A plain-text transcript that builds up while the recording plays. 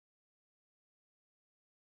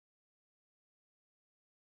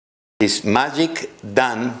is magic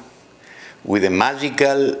done with a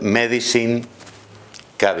magical medicine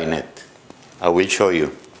cabinet. I will show you.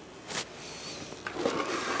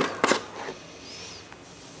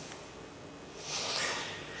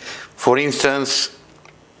 For instance,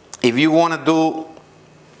 if you want to do,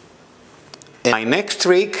 my next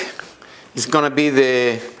trick is going to be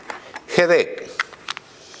the headache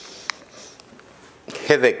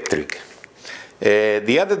trick.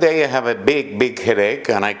 The other day I have a big headache,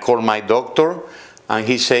 and I called my doctor, and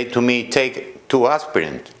he said to me, take 2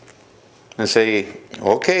 aspirin. And say,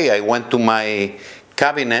 okay. I went to my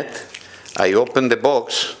cabinet, I opened the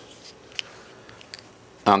box,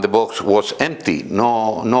 and the box was empty,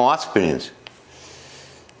 no aspirins.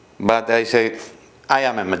 But I say, I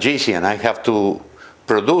am a magician, I have to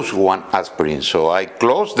produce 1 aspirin. So I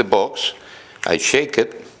close the box, I shake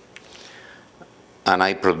it, and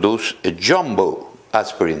I produce a jumbo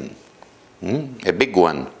aspirin, a big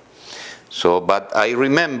one. So, but I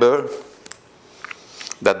remember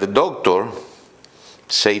that the doctor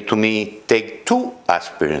said to me, take 2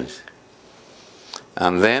 aspirins.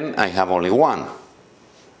 And then I have only 1.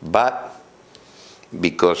 But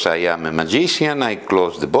because I am a magician, I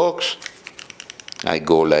close the box, I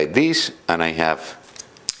go like this, and I have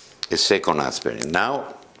a second aspirin.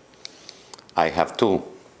 Now I have 2,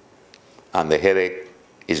 and the headache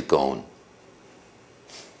is gone.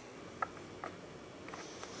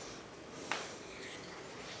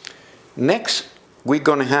 Next, we're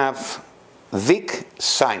going to have Vic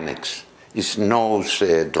Sinex, it's nose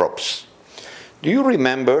drops. Do you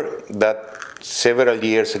remember that several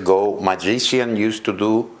years ago, magicians used to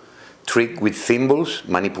do trick with thimbles,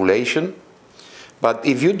 manipulation? But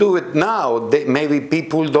if you do it now, maybe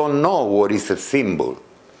people don't know what is a thimble.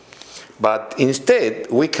 But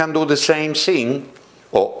instead, we can do the same thing,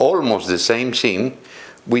 or almost the same thing,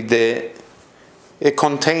 with a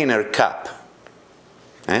container cap,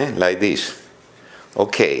 like this.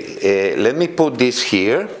 Okay, let me put this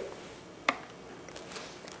here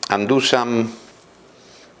and do some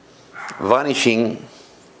vanishing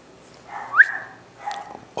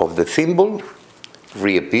of the thimble,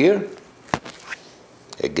 reappear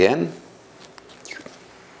again,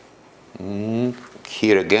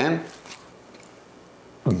 here again,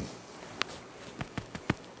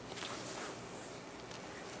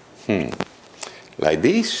 like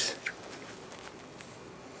this,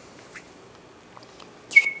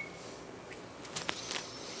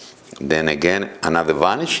 then again another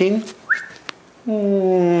vanishing,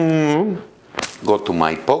 go to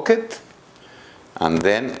my pocket, and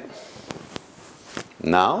then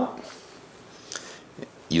now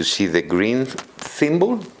you see the green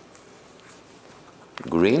thimble,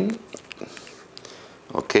 green,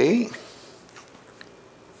 okay,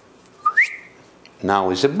 now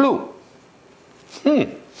is a blue.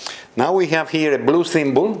 Now we have here a blue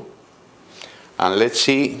thimble, and let's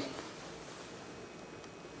see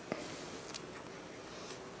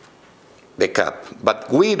the cap.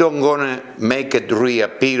 But we don't gonna make it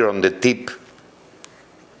reappear on the tip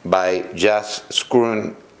by just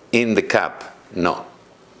screwing in the cap, no.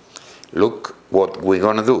 Look what we're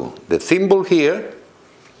gonna do. The thimble here,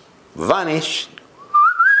 vanish,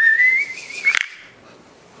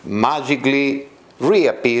 magically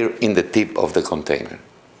reappear in the tip of the container.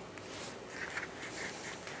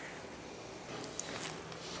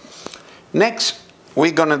 Next,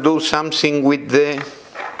 we're gonna do something with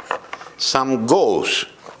some gauze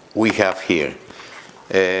we have here.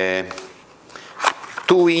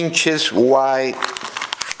 2 inches wide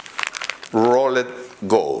rolled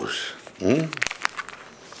gauze.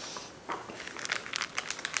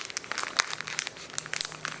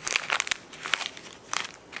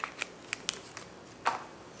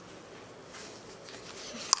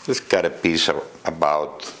 Just got a piece of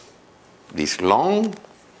about this long,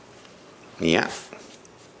 yeah.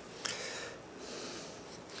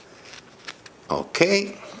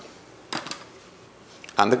 Okay,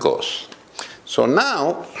 and the gauze. So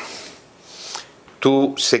now,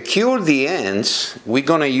 to secure the ends, we're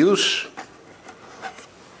gonna use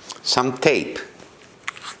some tape.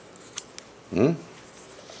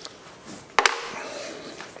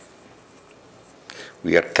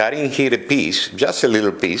 We are cutting here a piece, just a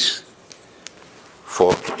little piece,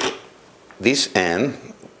 for this end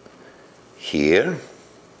here,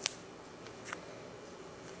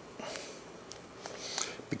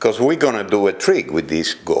 because we're gonna do a trick with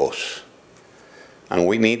this gauze, and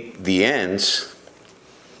we need the ends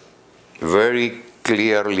very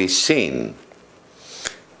clearly seen.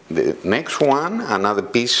 The next one, another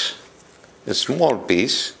piece, a small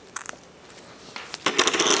piece,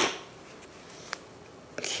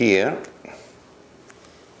 here,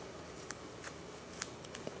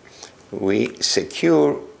 we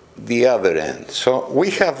secure the other end. So we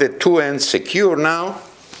have the two ends secure now,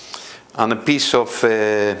 and a piece of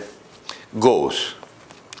gauze.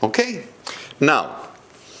 Okay? Now,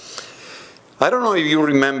 I don't know if you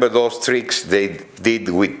remember those tricks they did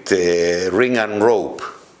with ring and rope.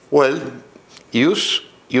 Well, use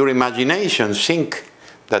your imagination. Think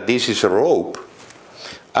that this is a rope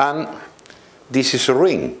and this is a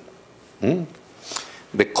ring.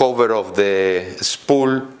 The cover of the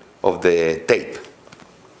spool of the tape.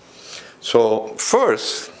 So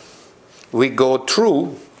first we go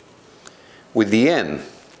through with the end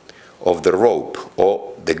of the rope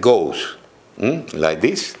or the gauze, like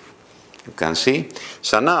this. You can see.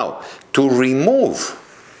 So now, to remove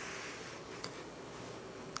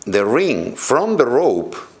the ring from the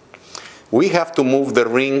rope, we have to move the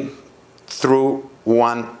ring through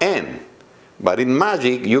one end. But in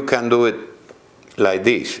magic, you can do it like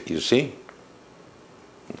this, you see.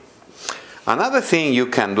 Another thing you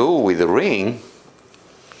can do with the ring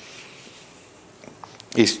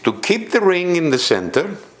is to keep the ring in the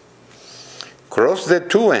center, cross the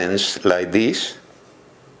two ends like this,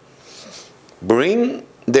 bring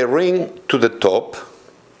the ring to the top,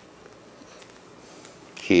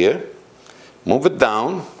 here, move it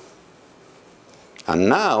down, and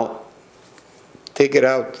now take it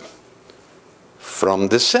out from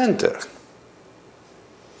the center.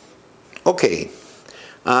 Okay,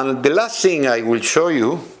 and the last thing I will show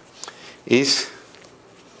you is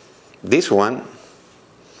this one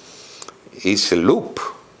is a loop.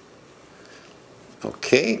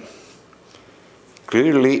 Okay,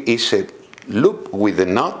 clearly it's a loop with a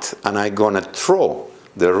knot, and I'm gonna throw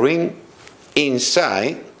the ring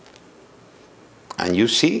inside, and you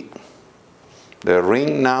see the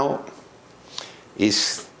ring now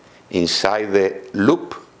is inside the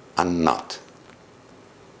loop and knot.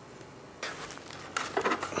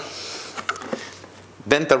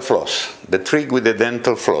 Dental floss, the trick with the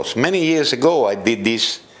dental floss. Many years ago I did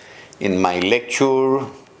this in my lecture,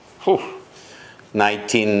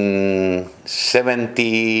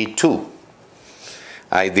 1972.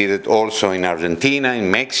 I did it also in Argentina,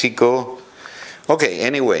 in Mexico. Okay,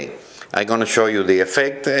 anyway, I'm going to show you the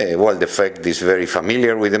effect. Well, the effect is very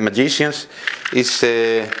familiar with the magicians. It's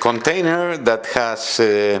a container that has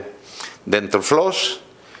dental floss.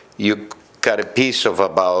 You cut a piece of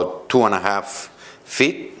about 2.5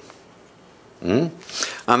 feet. And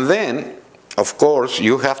then, of course,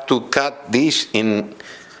 you have to cut this in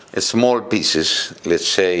small pieces, let's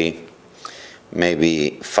say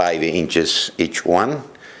maybe 5 inches each one.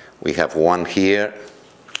 We have one here,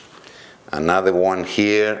 another one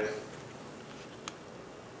here,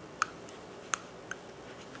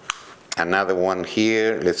 another one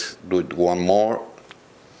here. Let's do it one more,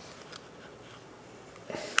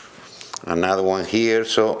 another one here.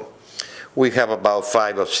 So we have about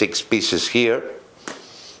 5 or 6 pieces here,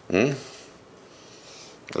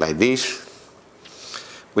 like this.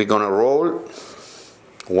 We're gonna roll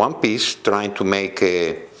one piece, trying to make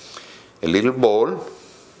a little ball,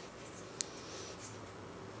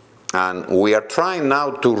 and we are trying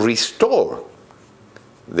now to restore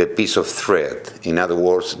the piece of thread, in other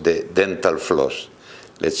words, the dental floss.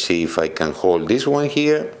 Let's see if I can hold this one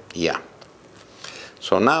here. Yeah.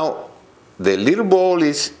 So now the little ball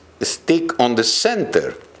is stick on the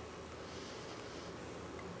center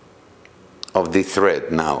of the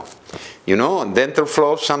thread now. You know, dental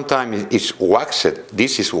floss sometimes is waxed.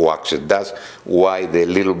 This is waxed. That's why the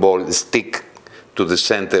little ball stick to the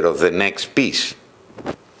center of the next piece.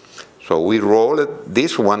 So we roll it,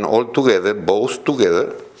 this one all together, both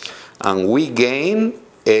together, and we gain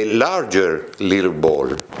a larger little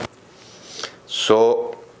ball.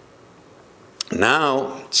 So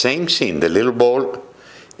now, same thing, the little ball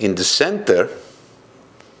in the center,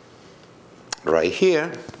 right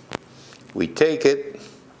here, we take it,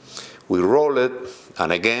 we roll it,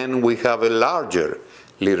 and again we have a larger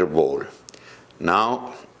little ball.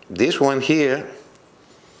 Now, this one here,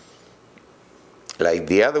 like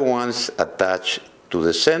the other ones, attached to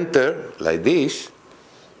the center, like this.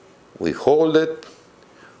 We hold it,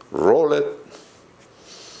 roll it,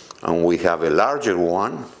 and we have a larger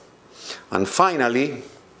one. And finally,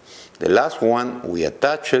 the last one, we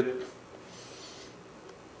attach it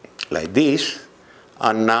like this.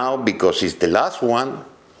 And now, because it's the last one,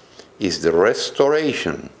 is the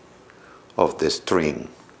restoration of the string.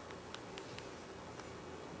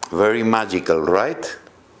 Very magical, right?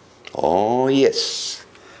 Oh yes,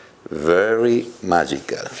 very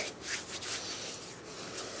magical.